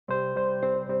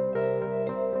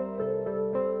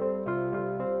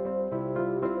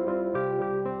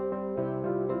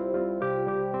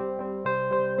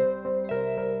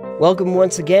Welcome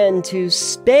once again to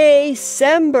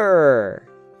Spacember,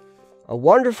 a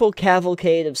wonderful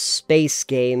cavalcade of space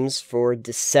games for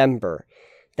December.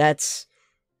 That's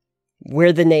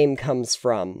where the name comes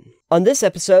from. On this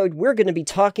episode, we're going to be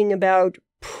talking about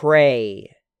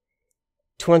Prey.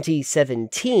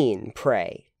 2017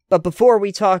 Prey. But before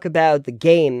we talk about the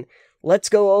game, let's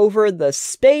go over the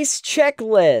space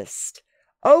checklist.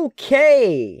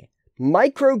 Okay,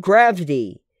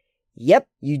 microgravity. Yep,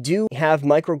 you do have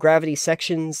microgravity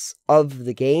sections of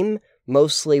the game,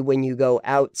 mostly when you go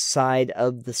outside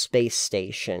of the space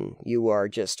station. You are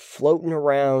just floating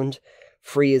around,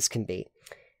 free as can be.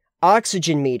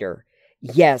 Oxygen meter.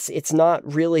 Yes, it's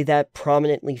not really that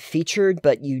prominently featured,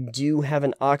 but you do have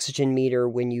an oxygen meter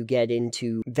when you get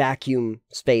into vacuum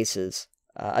spaces.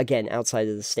 Again, outside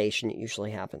of the station, it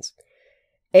usually happens.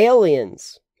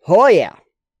 Aliens. Oh yeah!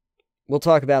 We'll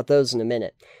talk about those in a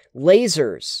minute.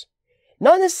 Lasers.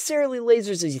 Not necessarily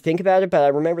lasers as you think about it, but I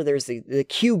remember there's the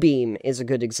Q-beam is a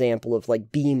good example of,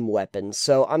 like, beam weapons,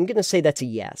 so I'm gonna say that's a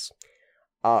yes.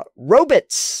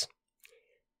 Robots.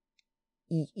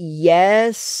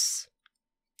 Yes.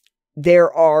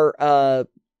 There are,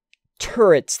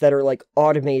 turrets that are, like,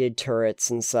 automated turrets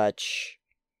and such.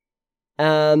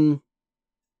 I don't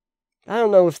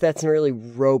know if that's really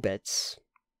robots.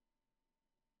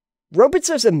 Robots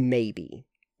is a maybe.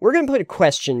 We're going to put a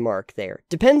question mark there.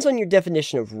 Depends on your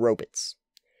definition of robots.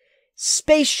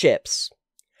 Spaceships.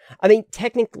 I mean,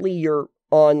 technically you're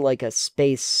on, like, a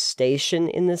space station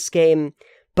in this game,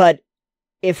 but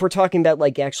if we're talking about,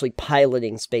 like, actually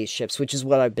piloting spaceships, which is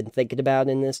what I've been thinking about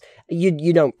in this,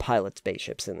 you don't pilot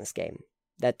spaceships in this game.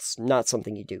 That's not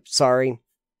something you do. Sorry.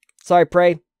 Sorry,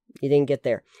 Prey. You didn't get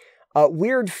there.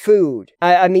 Weird food.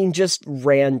 I mean, just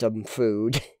random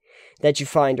food. That you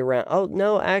find around. Oh,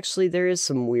 no, actually, there is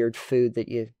some weird food that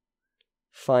you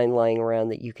find lying around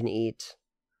that you can eat.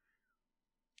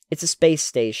 It's a space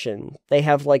station. They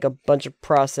have, like, a bunch of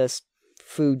processed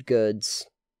food goods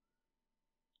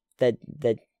that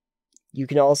you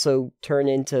can also turn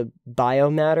into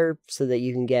biomatter so that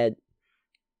you can get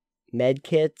med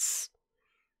kits.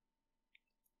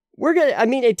 I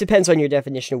mean, it depends on your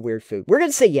definition of weird food. We're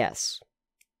gonna say yes.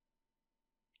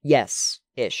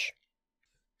 Yes-ish.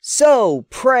 So,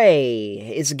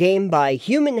 Prey is a game by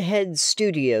Human Head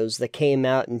Studios that came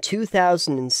out in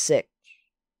 2006.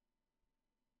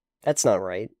 That's not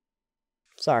right.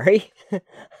 Sorry.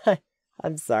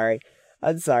 I'm sorry.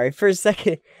 For a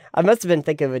second, I must have been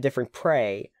thinking of a different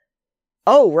Prey.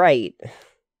 Oh, right.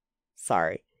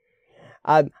 Sorry.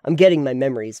 I'm getting my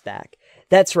memories back.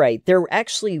 That's right, there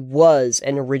actually was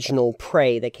an original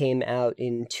Prey that came out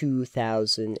in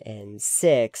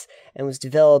 2006 and was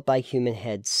developed by Human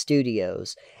Head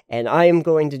Studios. And I am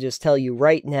going to just tell you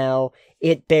right now,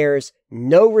 it bears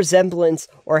no resemblance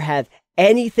or have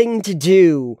anything to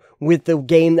do with the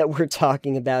game that we're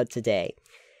talking about today.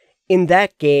 In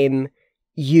that game,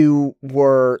 you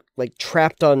were, like,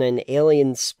 trapped on an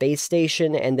alien space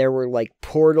station, and there were, like,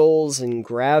 portals and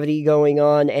gravity going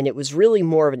on, and it was really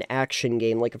more of an action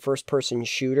game, like a first-person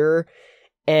shooter,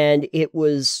 and it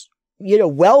was, you know,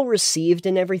 well-received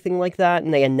and everything like that,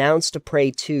 and they announced a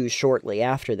Prey 2 shortly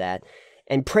after that,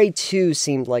 and Prey 2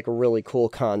 seemed like a really cool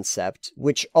concept,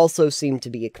 which also seemed to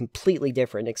be a completely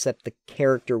different, except the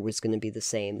character was going to be the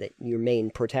same, that your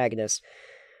main protagonist.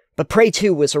 But Prey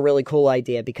 2 was a really cool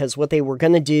idea, because what they were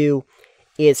going to do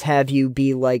is have you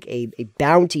be like a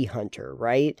bounty hunter,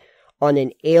 right? On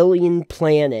an alien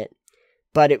planet,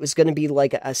 but it was going to be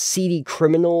like a seedy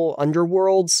criminal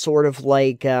underworld, sort of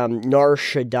like Nar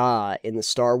Shaddaa in the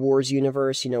Star Wars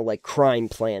universe, you know, like Crime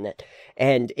Planet.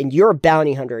 And you're a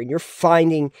bounty hunter, and you're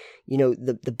finding, you know,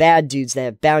 the bad dudes that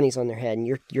have bounties on their head, and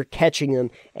you're catching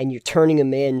them, and you're turning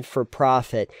them in for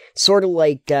profit. Sort of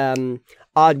like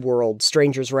Oddworld,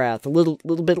 Stranger's Wrath, a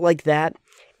little bit like that,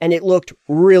 and it looked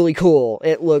really cool.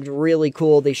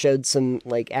 They showed some,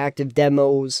 like, active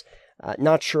demos.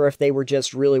 Not sure if they were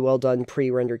just really well done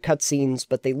pre-rendered cutscenes,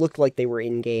 but they looked like they were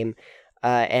in-game,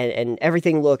 and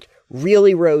everything looked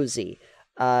really rosy,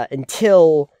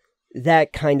 until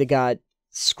that kind of got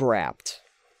scrapped.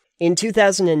 In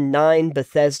 2009,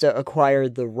 Bethesda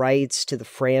acquired the rights to the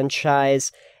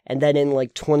franchise, and then in,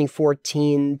 like,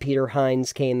 2014, Peter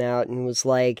Hines came out and was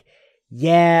like,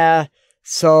 yeah,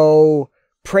 so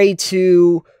Prey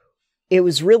 2, it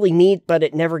was really neat, but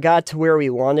it never got to where we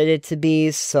wanted it to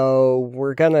be, so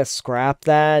we're gonna scrap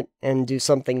that and do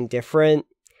something different.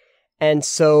 And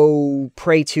so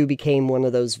Prey 2 became one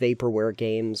of those vaporware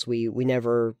games. We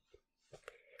never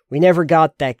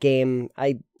got that game.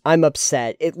 I'm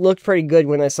upset. It looked pretty good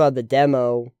when I saw the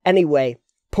demo. Anyway,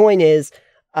 point is,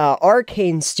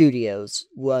 Arkane Studios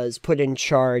was put in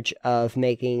charge of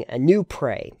making a new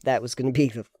Prey. That was going to be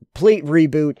the complete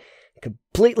reboot,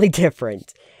 completely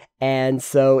different. And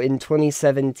so in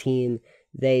 2017,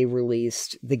 they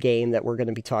released the game that we're going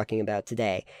to be talking about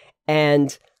today.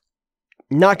 And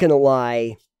not going to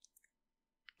lie,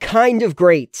 kind of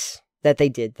great that they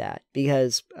did that,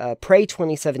 because Prey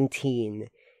 2017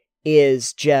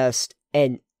 is just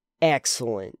an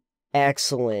excellent,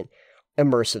 excellent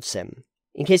immersive sim.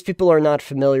 In case people are not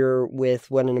familiar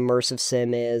with what an immersive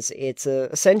sim is, it's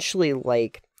essentially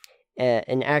like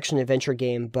an action-adventure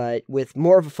game, but with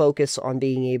more of a focus on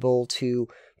being able to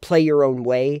play your own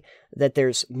way, that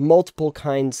there's multiple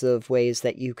kinds of ways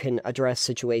that you can address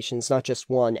situations, not just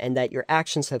one, and that your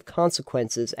actions have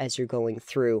consequences as you're going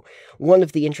through. One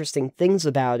of the interesting things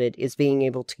about it is being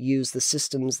able to use the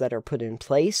systems that are put in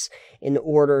place in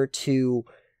order to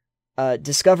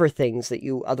discover things that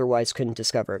you otherwise couldn't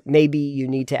discover. Maybe you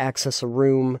need to access a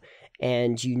room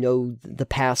and you know the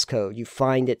passcode. You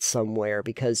find it somewhere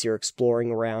because you're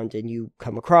exploring around and you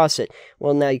come across it.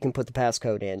 Well, now you can put the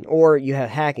passcode in. Or you have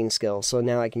hacking skills, so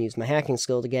now I can use my hacking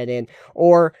skill to get in.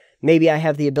 Or maybe I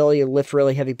have the ability to lift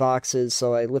really heavy boxes,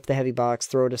 so I lift the heavy box,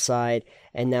 throw it aside,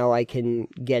 and now I can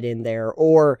get in there.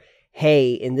 Or,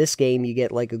 hey, in this game you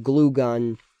get like a glue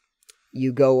gun.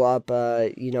 You go up,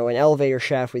 an elevator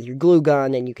shaft with your glue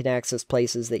gun, and you can access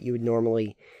places that you would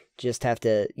normally just have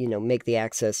to, make the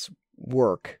access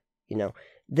work.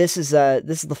 This is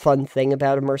the fun thing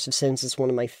about immersive sims. It's one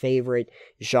of my favorite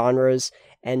genres,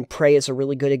 and Prey is a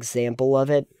really good example of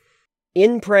it.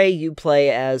 In Prey, you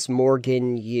play as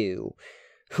Morgan Yu,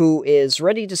 who is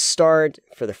ready to start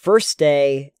for the first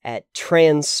day at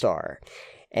TranStar.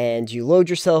 And you load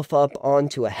yourself up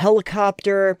onto a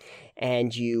helicopter,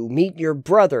 and you meet your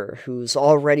brother, who's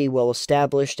already well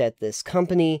established at this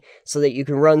company, so that you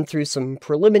can run through some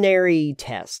preliminary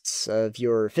tests of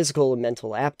your physical and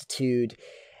mental aptitude.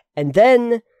 And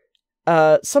then,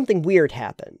 something weird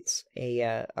happens.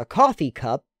 A coffee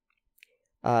cup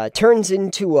turns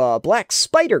into a black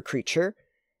spider creature,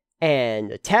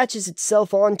 and attaches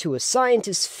itself onto a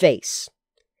scientist's face.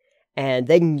 And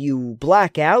then you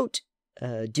black out,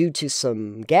 due to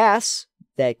some gas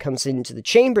that comes into the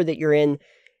chamber that you're in,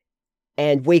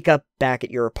 and wake up back at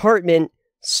your apartment,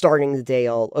 starting the day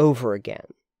all over again.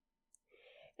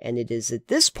 And it is at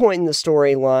this point in the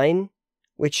storyline,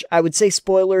 which I would say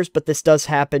spoilers, but this does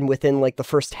happen within like the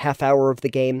first half hour of the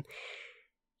game,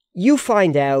 you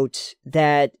find out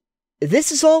that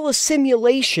this is all a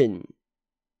simulation.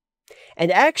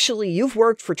 And actually, you've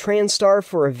worked for TranStar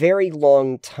for a very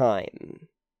long time.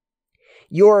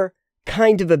 You're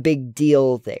kind of a big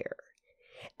deal there.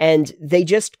 And they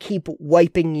just keep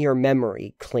wiping your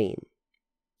memory clean.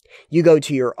 You go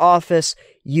to your office,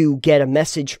 you get a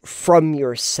message from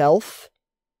yourself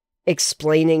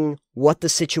explaining what the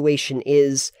situation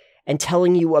is and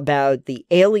telling you about the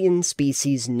alien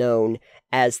species known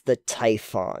as the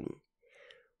Typhon.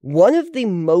 One of the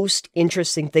most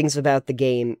interesting things about the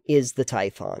game is the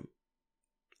Typhon.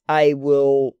 I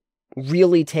will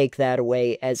really take that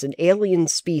away as an alien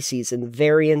species, and the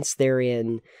variants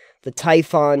therein. The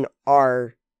Typhon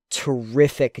are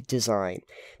terrific design,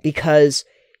 because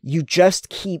you just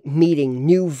keep meeting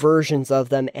new versions of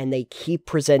them, and they keep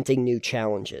presenting new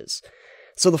challenges.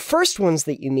 So the first ones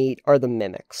that you meet are the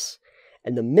mimics.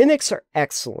 And the mimics are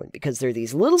excellent, because they're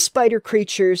these little spider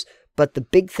creatures, but the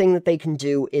big thing that they can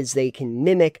do is they can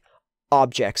mimic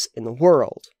objects in the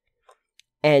world.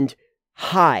 And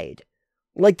hide.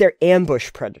 Like they're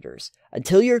ambush predators.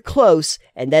 Until you're close,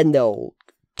 and then they'll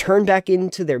turn back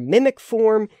into their mimic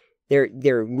form,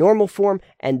 their normal form,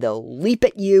 and they'll leap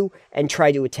at you and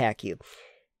try to attack you.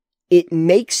 It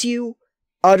makes you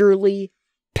utterly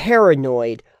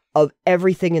paranoid of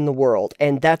everything in the world,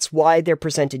 and that's why they're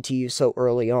presented to you so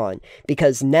early on,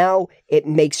 because now it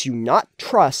makes you not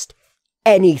trust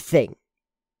anything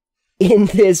in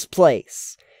this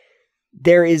place.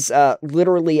 There is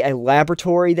literally a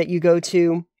laboratory that you go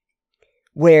to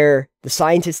where the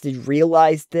scientists had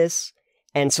realized this,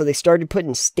 and so they started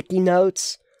putting sticky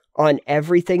notes on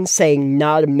everything saying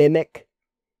not a mimic,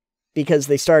 because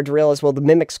they started to realize, well, the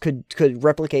mimics could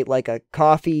replicate like a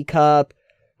coffee cup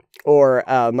or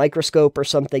a microscope or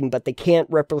something, but they can't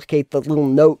replicate the little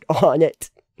note on it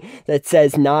that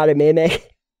says not a mimic.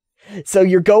 So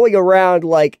you're going around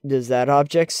like, does that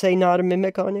object say not a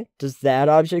mimic on it? Does that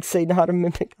object say not a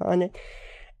mimic on it?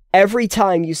 Every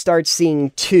time you start seeing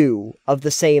two of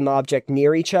the same object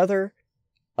near each other,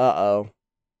 uh-oh,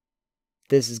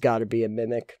 this has got to be a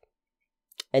mimic.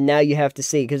 And now you have to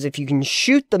see, because if you can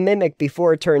shoot the mimic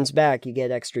before it turns back, you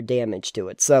get extra damage to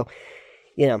it. So,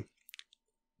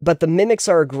 But the mimics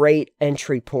are a great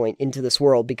entry point into this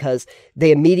world because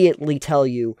they immediately tell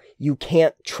you you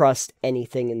can't trust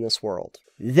anything in this world.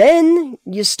 Then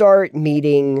you start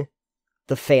meeting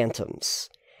the phantoms.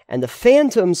 And the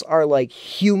phantoms are like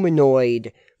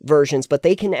humanoid versions, but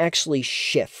they can actually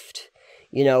shift.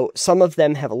 You know, some of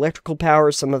them have electrical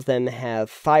powers, some of them have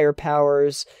fire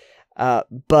powers,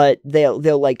 but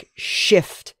they'll like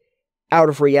shift out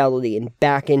of reality and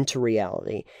back into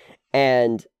reality.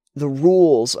 And the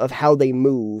rules of how they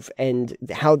move and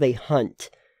how they hunt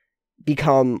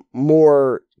become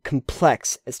more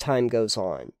complex as time goes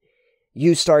on.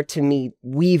 You start to meet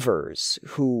weavers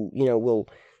who, you know, will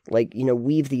like, you know,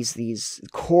 weave these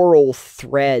coral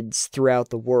threads throughout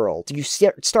the world. You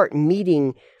start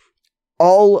meeting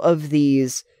all of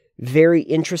these very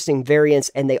interesting variants,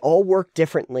 and they all work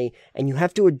differently, and you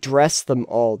have to address them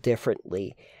all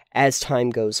differently as time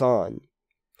goes on.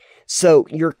 So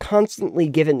you're constantly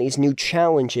given these new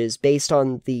challenges based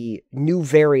on the new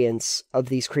variants of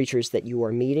these creatures that you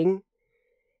are meeting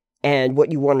and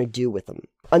what you want to do with them.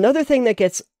 Another thing that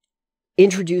gets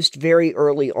introduced very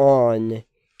early on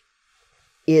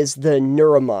is the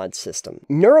neuromod system.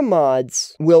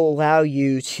 Neuromods will allow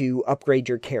you to upgrade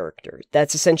your character.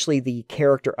 That's essentially the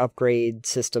character upgrade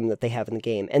system that they have in the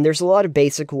game. And there's a lot of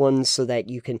basic ones so that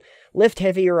you can lift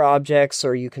heavier objects,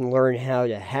 or you can learn how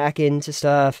to hack into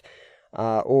stuff,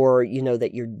 or, you know,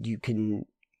 that you can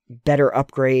better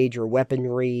upgrade your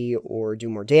weaponry or do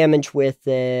more damage with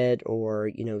it, or,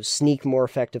 you know, sneak more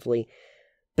effectively.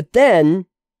 But then,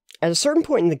 at a certain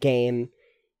point in the game,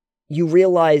 you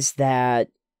realize that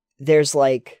there's,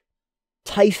 like,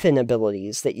 Typhon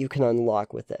abilities that you can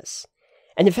unlock with this.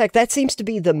 And in fact, that seems to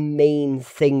be the main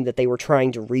thing that they were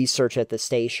trying to research at the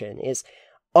station, is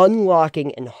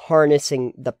unlocking and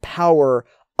harnessing the power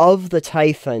of the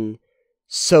Typhon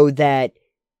so that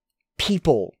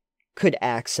people could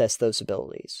access those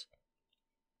abilities.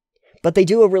 But they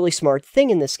do a really smart thing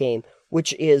in this game,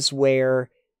 which is where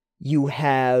you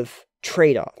have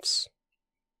trade-offs.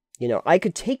 You know, I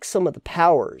could take some of the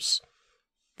powers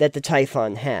that the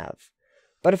Typhon have,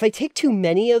 but if I take too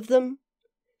many of them,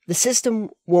 the system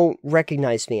won't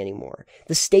recognize me anymore.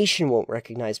 The station won't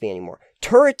recognize me anymore.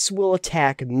 Turrets will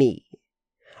attack me.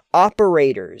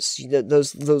 Operators,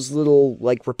 those little,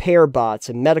 like, repair bots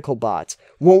and medical bots,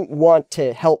 won't want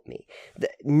to help me.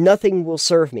 Nothing will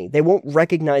serve me. They won't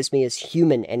recognize me as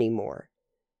human anymore.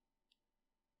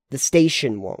 The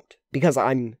station won't, because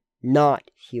I'm not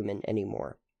human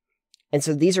anymore. And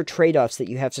so these are trade-offs that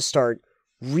you have to start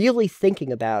really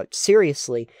thinking about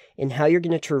seriously in how you're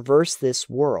going to traverse this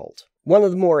world. One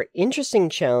of the more interesting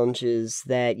challenges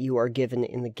that you are given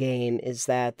in the game is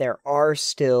that there are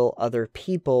still other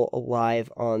people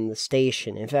alive on the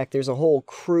station. In fact, there's a whole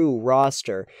crew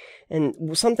roster.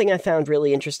 And something I found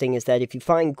really interesting is that if you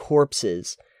find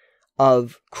corpses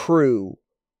of crew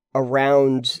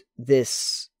around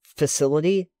this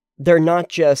facility, they're not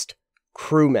just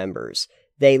crew members.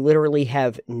 They literally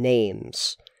have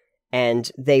names,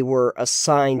 and they were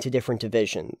assigned to different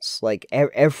divisions. Like,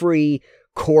 every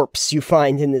corpse you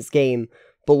find in this game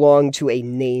belong to a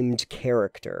named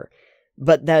character.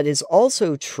 But that is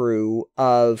also true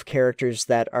of characters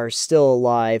that are still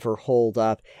alive or holed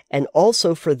up, and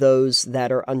also for those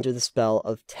that are under the spell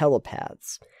of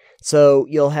telepaths. So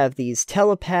you'll have these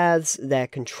telepaths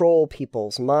that control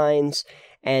people's minds,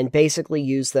 and basically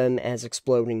use them as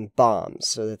exploding bombs,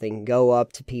 so that they can go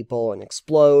up to people and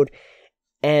explode.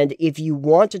 And if you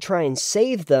want to try and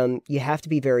save them, you have to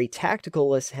be very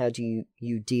tactical as how do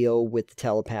you deal with the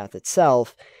telepath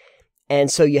itself.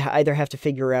 And so you either have to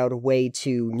figure out a way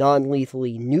to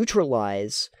non-lethally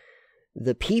neutralize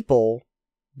the people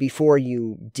before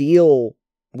you deal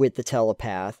with the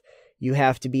telepath. You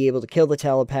have to be able to kill the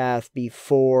telepath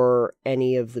before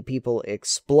any of the people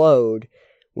explode,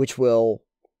 which will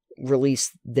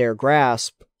release their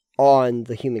grasp on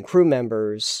the human crew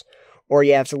members. Or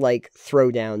you have to, like,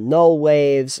 throw down null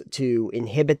waves to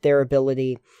inhibit their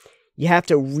ability. You have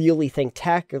to really think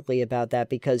tactically about that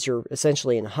because you're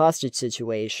essentially in a hostage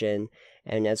situation.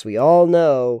 And as we all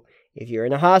know, if you're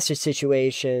in a hostage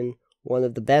situation, one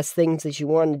of the best things that you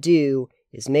want to do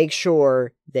is make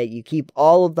sure that you keep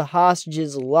all of the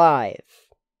hostages alive.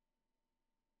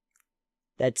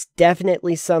 That's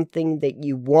definitely something that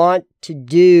you want to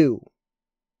do.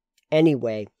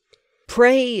 Anyway,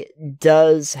 Prey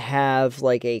does have,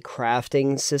 like, a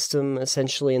crafting system,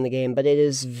 essentially, in the game, but it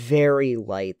is very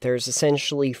light. There's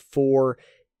essentially 4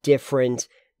 different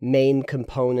main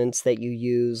components that you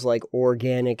use, like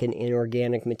organic and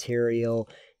inorganic material,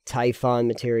 Typhon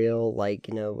material, like,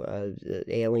 you know,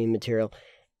 alien material.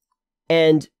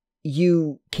 And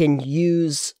you can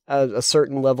use a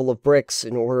certain level of bricks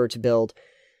in order to build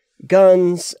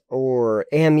guns or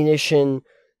ammunition.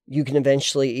 You can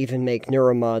eventually even make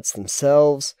neuromods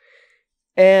themselves.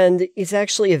 And it's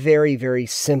actually a very, very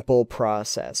simple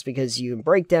process because you can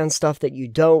break down stuff that you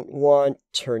don't want,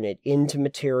 turn it into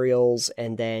materials,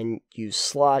 and then you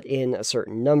slot in a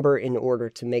certain number in order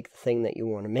to make the thing that you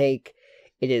want to make.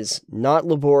 It is not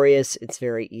laborious, it's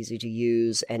very easy to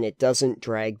use, and it doesn't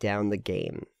drag down the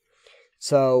game.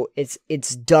 So it's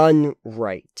done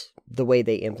right, the way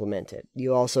they implement it.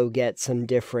 You also get some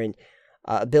different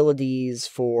abilities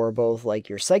for both like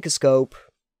your psychoscope,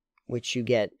 which you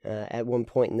get at one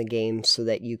point in the game so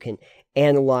that you can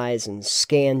analyze and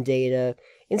scan data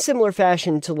in similar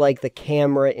fashion to like the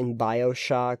camera in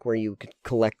BioShock, where you could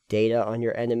collect data on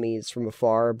your enemies from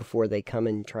afar before they come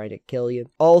and try to kill you.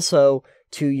 Also,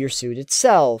 to your suit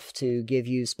itself to give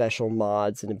you special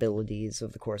mods and abilities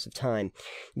over the course of time.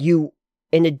 You,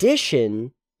 in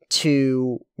addition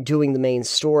to doing the main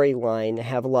storyline,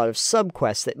 have a lot of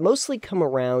subquests that mostly come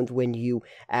around when you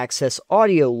access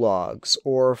audio logs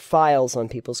or files on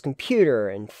people's computer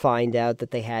and find out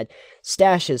that they had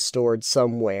stashes stored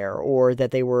somewhere, or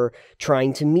that they were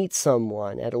trying to meet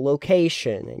someone at a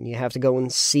location and you have to go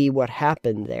and see what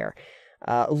happened there.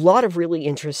 A lot of really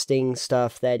interesting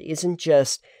stuff that isn't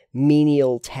just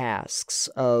menial tasks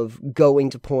of going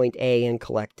to point A and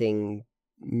collecting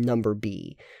number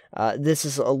B. This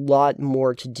is a lot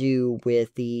more to do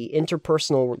with the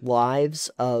interpersonal lives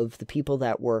of the people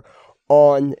that were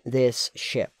on this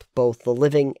ship, both the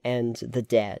living and the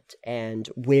dead, and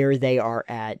where they are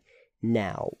at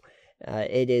now.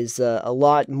 It is a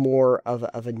lot more of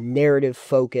a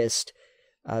narrative-focused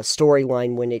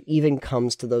storyline when it even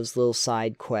comes to those little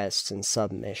side quests and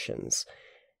submissions.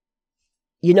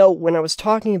 You know, when I was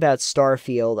talking about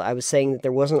Starfield, I was saying that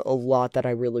there wasn't a lot that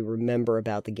I really remember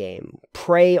about the game.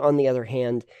 Prey, on the other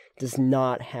hand, does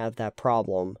not have that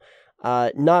problem.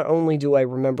 Not only do I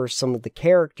remember some of the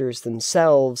characters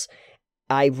themselves,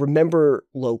 I remember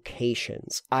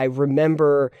locations. I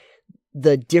remember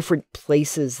the different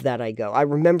places that I go. I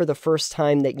remember the first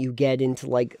time that you get into,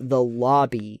 like, the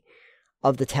lobby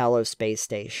of the Talos space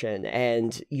station,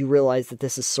 and you realize that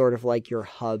this is sort of like your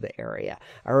hub area.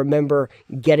 I remember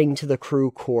getting to the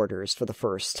crew quarters for the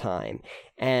first time,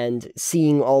 and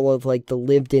seeing all of, like, the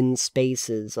lived-in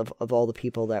spaces of all the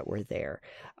people that were there.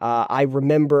 I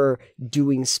remember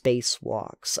doing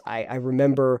spacewalks. I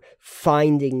remember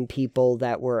finding people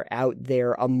that were out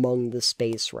there among the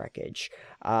space wreckage.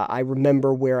 I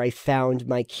remember where I found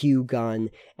my Q gun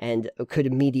and could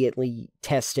immediately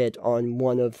test it on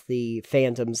one of the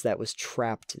phantoms that was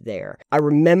trapped there. I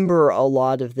remember a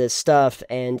lot of this stuff,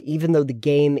 and even though the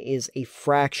game is a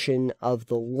fraction of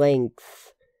the length,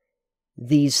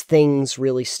 these things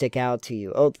really stick out to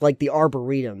you. Oh, like the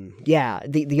Arboretum. Yeah,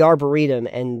 the Arboretum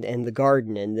and the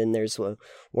garden, and then there's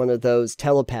one of those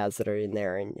telepaths that are in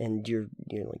there, and you're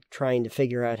like trying to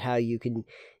figure out how you can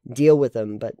deal with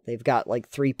them, but they've got like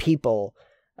 3 people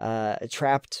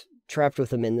trapped with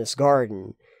them in this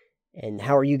garden, and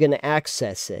how are you going to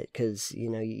access it? Because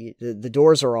the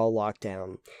doors are all locked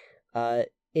down.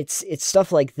 It's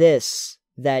stuff like this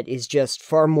that is just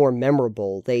far more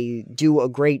memorable. They do a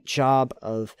great job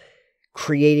of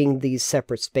creating these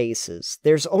separate spaces.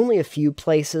 There's only a few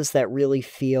places that really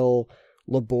feel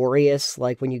laborious,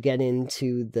 like when you get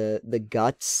into the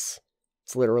guts.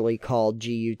 It's literally called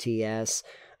GUTS.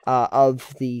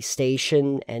 Of the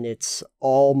station, and it's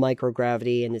all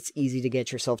microgravity, and it's easy to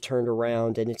get yourself turned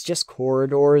around, and it's just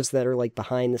corridors that are like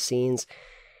behind the scenes.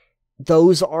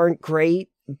 Those aren't great,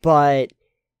 but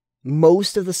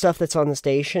most of the stuff that's on the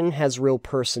station has real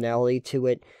personality to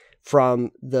it,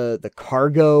 from the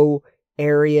cargo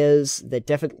areas that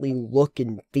definitely look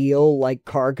and feel like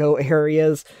cargo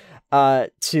areas,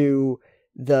 to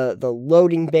the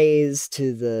loading bays,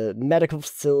 to the medical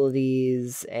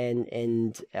facilities,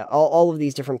 and all of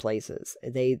these different places.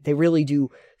 They really do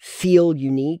feel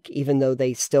unique, even though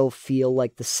they still feel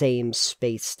like the same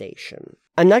space station.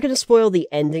 I'm not going to spoil the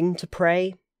ending to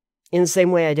Prey, in the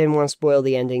same way I didn't want to spoil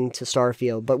the ending to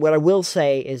Starfield, but what I will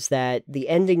say is that the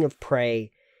ending of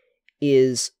Prey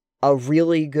is a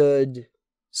really good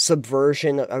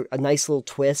subversion, a nice little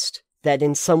twist that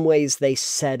in some ways they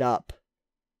set up.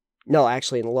 No,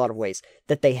 actually, in a lot of ways,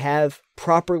 that they have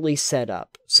properly set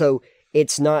up. So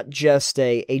it's not just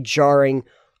a jarring,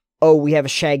 oh, we have a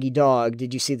shaggy dog,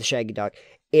 did you see the shaggy dog?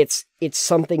 It's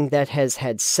something that has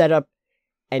had setup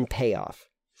and payoff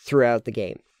throughout the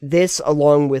game. This,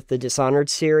 along with the Dishonored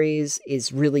series,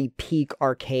 is really peak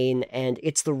Arkane, and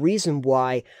it's the reason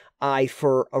why I,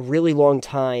 for a really long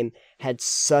time, had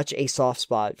such a soft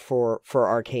spot for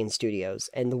Arkane Studios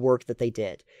and the work that they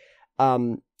did.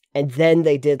 And then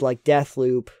they did, like,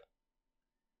 Deathloop,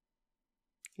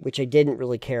 which I didn't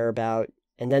really care about.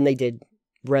 And then they did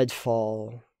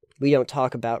Redfall. We don't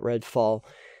talk about Redfall.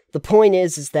 The point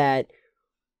is that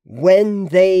when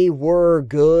they were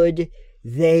good,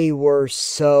 they were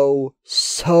so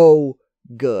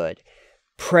good.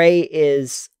 Prey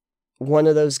is one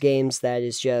of those games that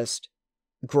is just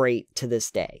great to this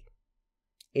day.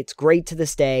 It's great to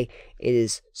this day. It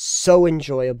is so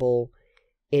enjoyable.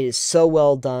 It is so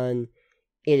well done.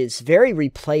 It is very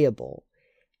replayable.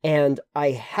 And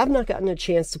I have not gotten a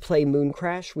chance to play Moon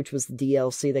Crash, which was the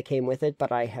DLC that came with it,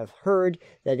 but I have heard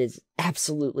that it's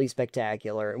absolutely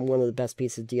spectacular and one of the best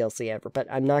pieces of DLC ever. But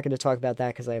I'm not going to talk about that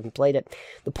because I haven't played it.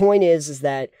 The point is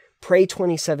that Prey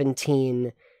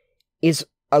 2017 is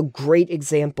a great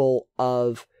example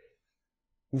of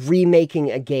remaking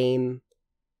a game,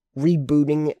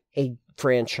 rebooting a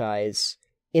franchise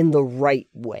in the right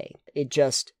way. It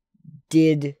just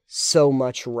did so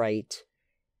much right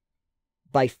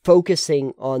by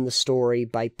focusing on the story,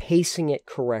 by pacing it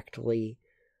correctly,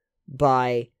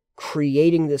 by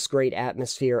creating this great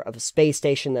atmosphere of a space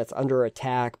station that's under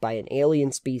attack by an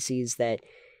alien species that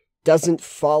doesn't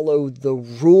follow the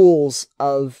rules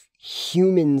of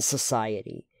human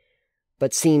society,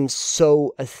 but seems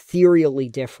so ethereally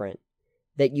different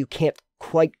that you can't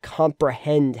quite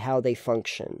comprehend how they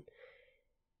function.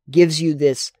 Gives you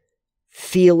this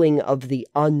feeling of the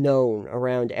unknown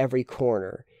around every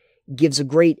corner. Gives a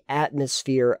great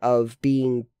atmosphere of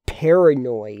being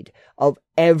paranoid of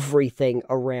everything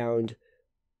around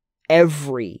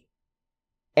every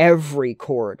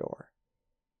corridor.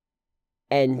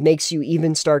 And makes you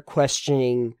even start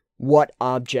questioning what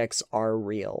objects are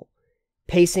real.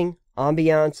 Pacing,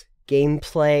 ambiance,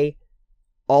 gameplay,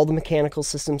 all the mechanical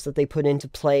systems that they put into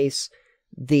place,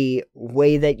 the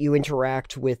way that you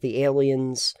interact with the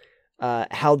aliens,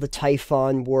 how the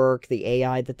Typhon work, the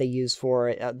AI that they use for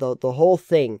it, the whole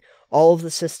thing, all of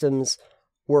the systems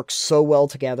work so well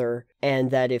together,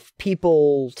 and that if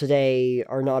people today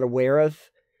are not aware of,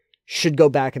 should go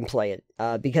back and play it,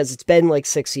 because it's been like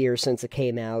 6 years since it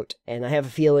came out, and I have a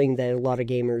feeling that a lot of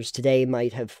gamers today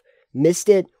might have missed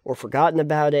it or forgotten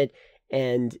about it,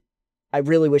 and I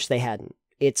really wish they hadn't.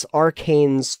 It's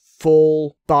Arkane's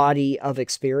full body of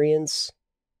experience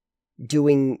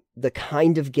doing the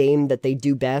kind of game that they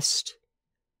do best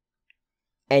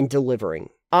and delivering.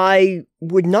 I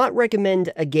would not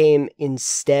recommend a game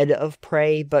instead of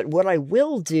Prey, but what I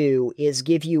will do is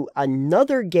give you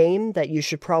another game that you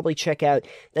should probably check out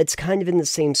that's kind of in the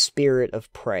same spirit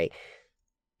of Prey,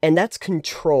 and that's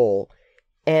Control.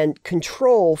 And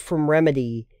Control from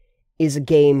Remedy is a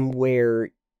game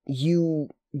where you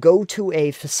go to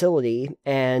a facility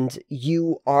and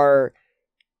you are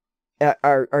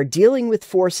dealing with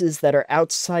forces that are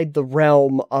outside the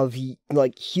realm of,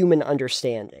 like, human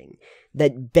understanding,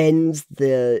 that bends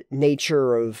the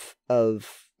nature of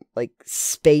like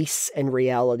space and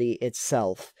reality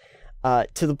itself,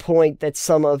 to the point that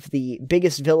some of the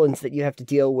biggest villains that you have to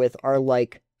deal with are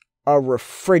like a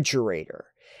refrigerator,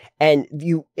 and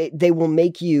they will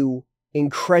make you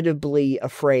incredibly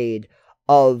afraid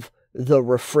of the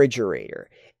refrigerator.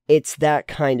 It's that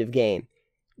kind of game.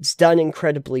 It's done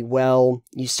incredibly well.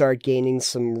 You start gaining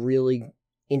some really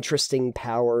interesting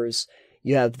powers.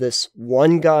 You have this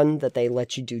one gun that they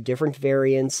let you do different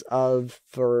variants of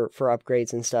for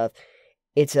upgrades and stuff.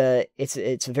 It's a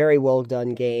very well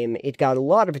done game. It got a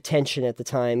lot of attention at the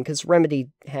time because Remedy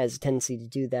has a tendency to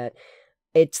do that.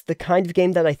 It's the kind of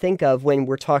game that I think of when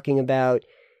we're talking about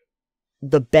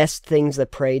the best things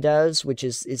that Prey does, which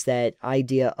is that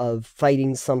idea of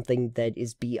fighting something that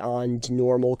is beyond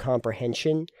normal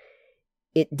comprehension.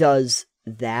 It does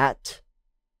that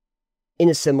in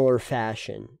a similar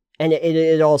fashion. And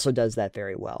it also does that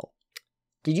very well.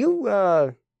 Did you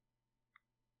have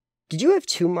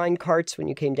 2 mine carts when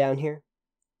you came down here?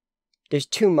 There's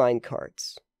 2 mine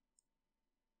carts.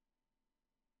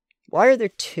 Why are there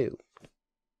 2?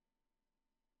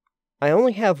 I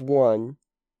only have 1.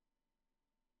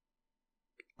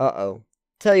 Uh-oh.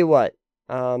 Tell you what,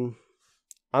 I'm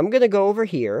gonna go over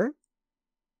here.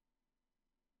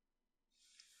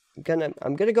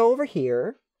 I'm gonna go over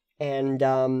here, and,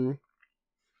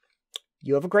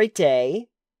 you have a great day,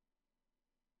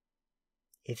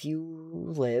 if you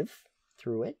live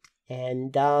through it,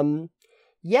 and,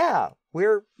 yeah,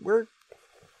 we're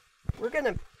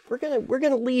gonna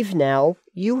leave now.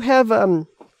 You have a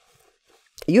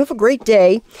great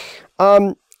day.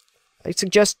 I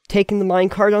suggest taking the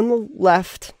minecart on the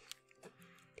left.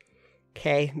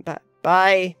 Okay,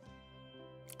 bye.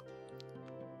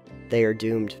 They are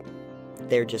doomed.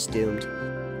 They're just doomed.